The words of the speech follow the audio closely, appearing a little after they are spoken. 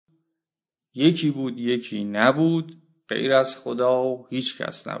یکی بود یکی نبود، غیر از خدا هیچ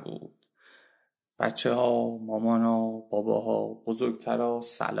کس نبود. بچه ها، مامانا، باباها، بزرگترا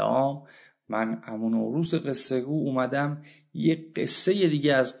سلام. من عمو نوروز قصه گو اومدم یه قصه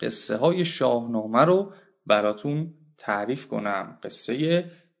دیگه از قصه های شاهنامه رو براتون تعریف کنم. قصه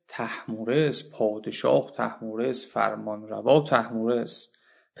طهمورث، پادشاه طهمورث، فرمانروا طهمورث.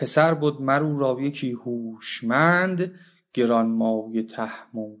 پسر بود مرو را یکی هوشمند، گرانمایه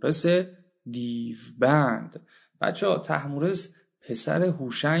طهمورث دیوبند. بچه ها، طهمورث پسر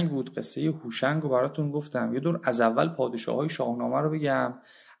هوشنگ بود. قصه هوشنگ رو براتون گفتم. یه دور از اول پادشاهی شاهنامه رو بگم.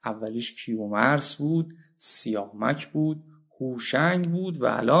 اولیش کیومرث بود، سیامک بود، هوشنگ بود و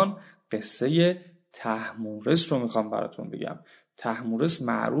الان قصه طهمورث رو میخوام براتون بگم. طهمورث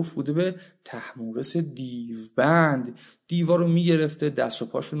معروف بوده به طهمورث دیوبند. دیوا رو میگرفته، دست و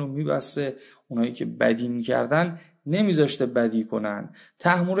پاشون رو میبسته، اونایی که بدی میکردن نمیذاشته بدی کنن.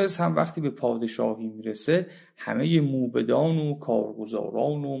 طهمورث هم وقتی به پادشاهی میرسه همه موبدان و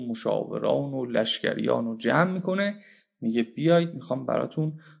کارگزاران و مشاوران و لشکریان رو جمع میکنه، میگه بیایید میخوام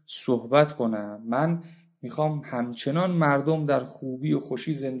براتون صحبت کنم. من میخوام همچنان مردم در خوبی و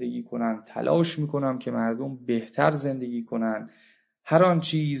خوشی زندگی کنن، تلاش میکنم که مردم بهتر زندگی کنن. هر آن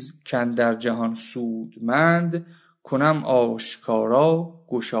چیز که در جهان سودمند، کنم آشکارا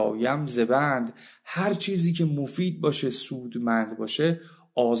گشایم ز بند. هر چیزی که مفید باشه، سودمند باشه،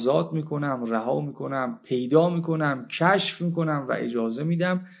 آزاد میکنم، رها میکنم، پیدا میکنم، کشف میکنم و اجازه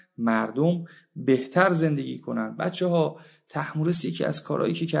میدم مردم بهتر زندگی کنن. بچه ها، طهمورث یکی از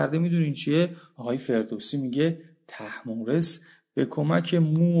کارهایی که کرده میدونین چیه؟ آقای فردوسی میگه طهمورث به کمک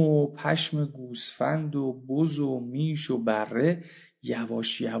مو و پشم گوسفند و بز و میش و بره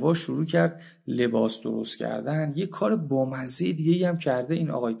یواش یواش شروع کرد لباس درست کردن. یه کار بامزه دیگه هم کرده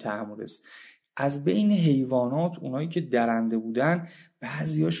این آقای طهمورث. از بین حیوانات، اونایی که درنده بودن،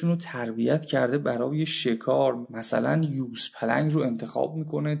 بعضیاشون رو تربیت کرده برای شکار. مثلا یوز پلنگ رو انتخاب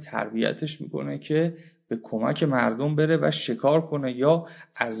میکنه، تربیتش میکنه که به کمک مردم بره و شکار کنه. یا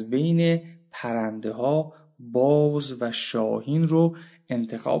از بین پرنده ها باز و شاهین رو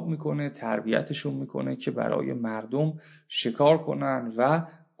انتخاب میکنه، تربیتشون میکنه که برای مردم شکار کنن و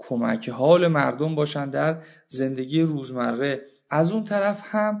کمک حال مردم باشن در زندگی روزمره. از اون طرف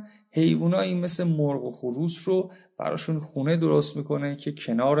هم حیوانایی مثل مرغ و خروس رو براشون خونه درست میکنه که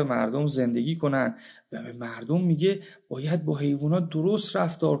کنار مردم زندگی کنن و به مردم میگه باید با حیوانات درست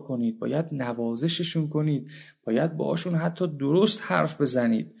رفتار کنید، باید نوازششون کنید، باید باهاشون حتی درست حرف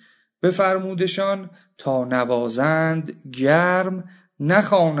بزنید. بفرمودشان تا نوازند گرم،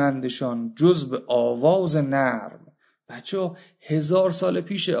 نخوانندشان جز به آواز نرم. بچه 1000 سال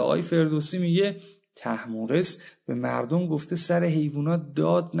پیش آقای فردوسی میگه طهمورث به مردم گفته سر حیوانات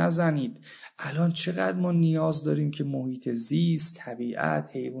داد نزنید. الان چقدر ما نیاز داریم که محیط زیست، طبیعت،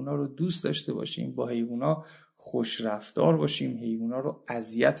 حیوانات رو دوست داشته باشیم، با حیوانات خوش رفتار باشیم، حیوانات رو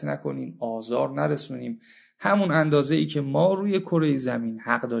اذیت نکنیم، آزار نرسونیم. همون اندازه ای که ما روی کره زمین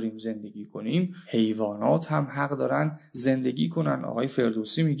حق داریم زندگی کنیم، حیوانات هم حق دارن زندگی کنن. آقای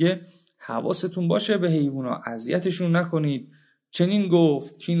فردوسی میگه حواستون باشه به حیوانات، اذیتشون نکنید. چنین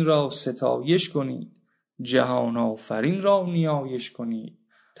گفت کین را ستایش کنید، جهان آفرین را نیایش کنید.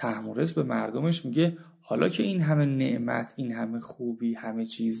 طهمورث به مردمش میگه حالا که این همه نعمت، این همه خوبی، همه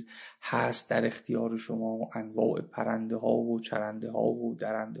چیز هست در اختیار شما، انواع پرنده ها و چرنده ها و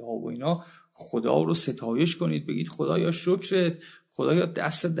درنده ها و اینا، خدا رو ستایش کنید، بگید خدایا شکرت، خدایا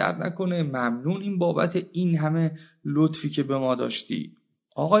دست درد نکنه، ممنون این بابت این همه لطفی که به ما داشتی.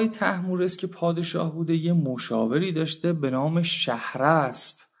 آقای طهمورث که پادشاه بوده یه مشاوری داشته به نام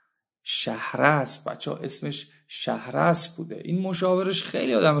شهراسپ. بچه ها اسمش شهراسپ بوده. این مشاورش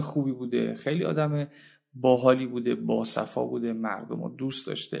خیلی آدم خوبی بوده، خیلی آدم باحالی بوده، با صفا بوده، مردم رو دوست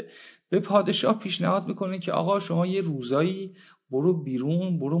داشته. به پادشاه پیشنهاد میکنه که آقا شما یه روزایی برو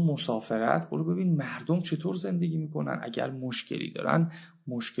بیرون، برو مسافرت، برو ببین مردم چطور زندگی میکنن، اگر مشکلی دارن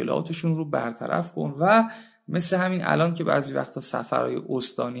مشکلاتشون رو برطرف کن. و مثل همین الان که بعضی وقتا سفرهای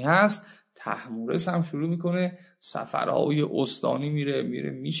استانی هست، طهمورث هم شروع میکنه سفرهای استانی، میره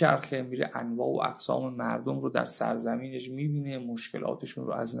میچرخه، میره انواع و اقسام مردم رو در سرزمینش میبینه، مشکلاتشون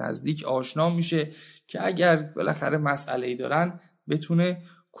رو از نزدیک آشنا میشه که اگر بالاخره مسئله‌ای دارن بتونه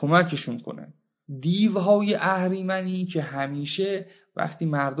کمکشون کنه. دیوهای اهریمنی که همیشه وقتی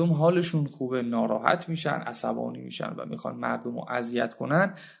مردم حالشون خوبه ناراحت میشن، عصبانی میشن و میخوان مردم رو اذیت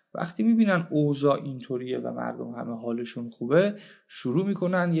کنن، وقتی میبینن اوضاع اینطوریه و مردم همه حالشون خوبه، شروع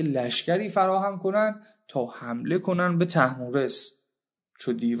میکنن یه لشکری فراهم کنن تا حمله کنن به طهمورث.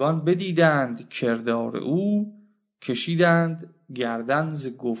 چو دیوان بدیدند کردار او، کشیدند گردن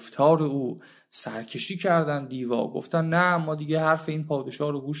ز گفتار او. سرکشی کردن دیوا، گفتن نه ما دیگه حرف این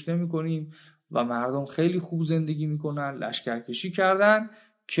پادشاه رو گوش نمی کنیم و مردم خیلی خوب زندگی میکنن. لشکرکشی کردن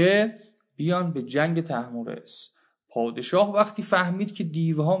که بیان به جنگ طهمورث. پادشاه وقتی فهمید که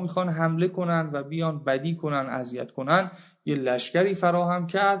دیوها میخوان حمله کنن و بیان بدی کنن، اذیت کنن، یه لشکری فراهم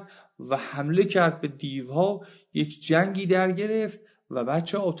کرد و حمله کرد به دیوها. یک جنگی در گرفت و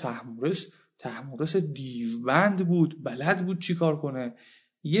بچه‌ها طهمورث دیوبند بود، بلد بود چی کار کنه.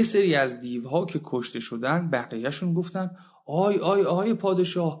 یه سری از دیوها که کشته شدن بقیهشون گفتن آی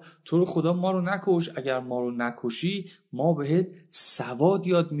پادشاه، تو رو خدا ما رو نکش، اگر ما رو نکشی ما بهت سواد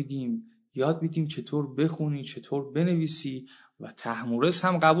یاد میدیم چطور بخونی، چطور بنویسی. و طهمورث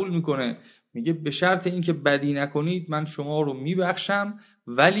هم قبول میکنه، میگه به شرط اینکه بدی نکنید من شما رو میبخشم،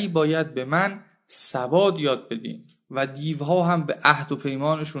 ولی باید به من سواد یاد بدین. و دیوها هم به عهد و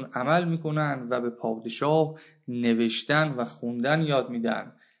پیمانشون عمل میکنن و به پادشاه نوشتن و خوندن یاد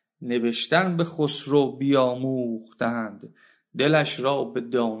میدن. نوشتن به خسرو بیاموختند، دلش را به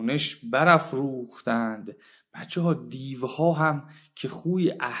دانش برافروختند. بچه‌ها دیوها هم که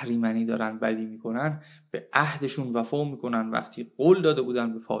خوی اهریمنی دارن، بدی میکنن، به عهدشون وفا میکنن. وقتی قول داده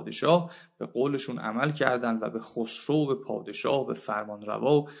بودن به پادشاه به قولشون عمل کردن و به خسرو، به پادشاه، به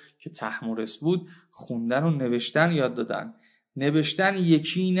فرمانروا که طهمورث بود، خوندن و نوشتن یاد دادن. نوشتن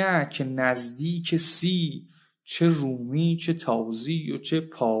یکی نه که نزدیک 30، چه رومی چه تازی و چه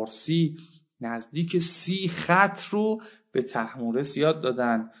پارسی. نزدیک 30 خط رو به طهمورث یاد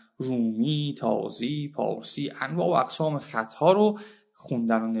دادن. رومی، تازی، پارسی، انواع و اقسام خطها رو،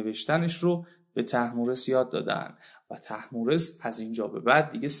 خوندن و نوشتنش رو به طهمورث یاد دادن. و طهمورث از اینجا به بعد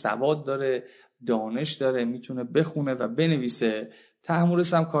دیگه سواد داره، دانش داره، میتونه بخونه و بنویسه.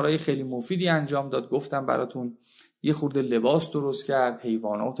 طهمورث هم کارهای خیلی مفیدی انجام داد. گفتم براتون یه خورده لباس درست کرد،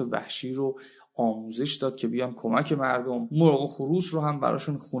 حیوانات وحشی رو آموزش داد که بیان کمک مردم. مرغ و خروس رو هم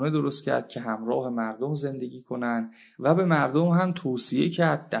براشون خونه درست کرد که همراه مردم زندگی کنن. و به مردم هم توصیه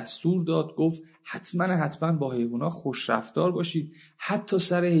کرد، دستور داد، گفت حتما با حیوانات خوش رفتار باشید، حتی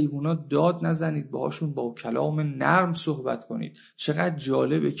سر حیوانات داد نزنید، باهاشون با کلام نرم صحبت کنید. چقدر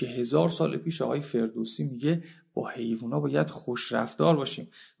جالبه که 1000 سال پیش آقای فردوسی میگه با حیوانات باید خوش رفتار باشیم.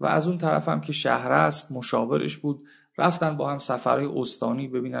 و از اون طرف هم که شهرست مشاورش بود، رفتن با هم سفرهای استانی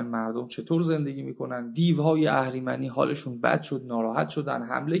ببینن مردم چطور زندگی میکنن. دیوهای اهریمنی حالشون بد شد، ناراحت شدن،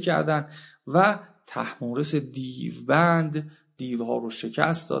 حمله کردن و طهمورث دیوبند دیوها رو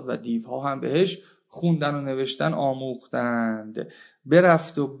شکست داد و دیوها هم بهش خوندن و نوشتن آموختند.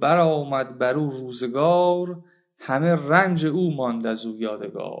 برفت و برآمد بر او روزگار، همه رنج او ماند از او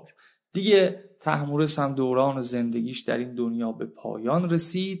یادگار. دیگه طهمورث هم دوران زندگیش در این دنیا به پایان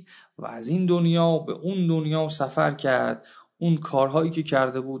رسید و از این دنیا به اون دنیا سفر کرد. اون کارهایی که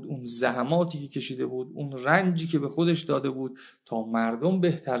کرده بود، اون زحماتی که کشیده بود، اون رنجی که به خودش داده بود تا مردم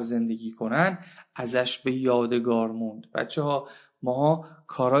بهتر زندگی کنن، ازش به یادگار موند. بچه‌ها ما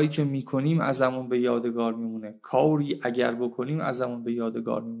کارهایی که میکنیم ازمون به یادگار میمونه، کاری اگر بکنیم ازمون به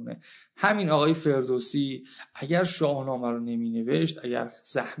یادگار میمونه. همین آقای فردوسی اگر شاهنامه رو نمینوشت، اگر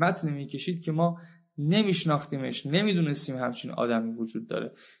زحمت نمیکشید که ما نمیشناختیمش، نمیدونستیم همچین آدمی وجود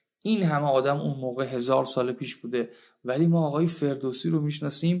داره. این همه آدم اون موقع 1000 سال پیش بوده، ولی ما آقای فردوسی رو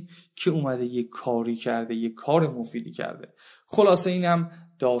میشناسیم که اومده یه کاری کرده، یه کار مفیدی کرده. خلاصه اینم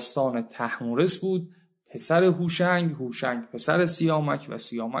داستان طهمورث بود، پسر هوشنگ پسر سیامک و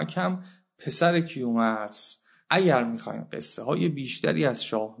سیامک هم پسر کیومرث. اگر میخوایم قصه های بیشتری از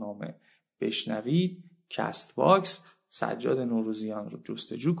شاهنامه بشنوید، کست باکس سجاد نوروزیان رو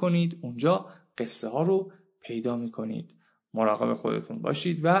جستجو کنید، اونجا قصه ها رو پیدا میکنید. مراقب خودتون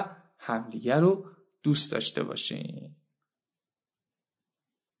باشید و همدیگر رو دوست داشته باشید.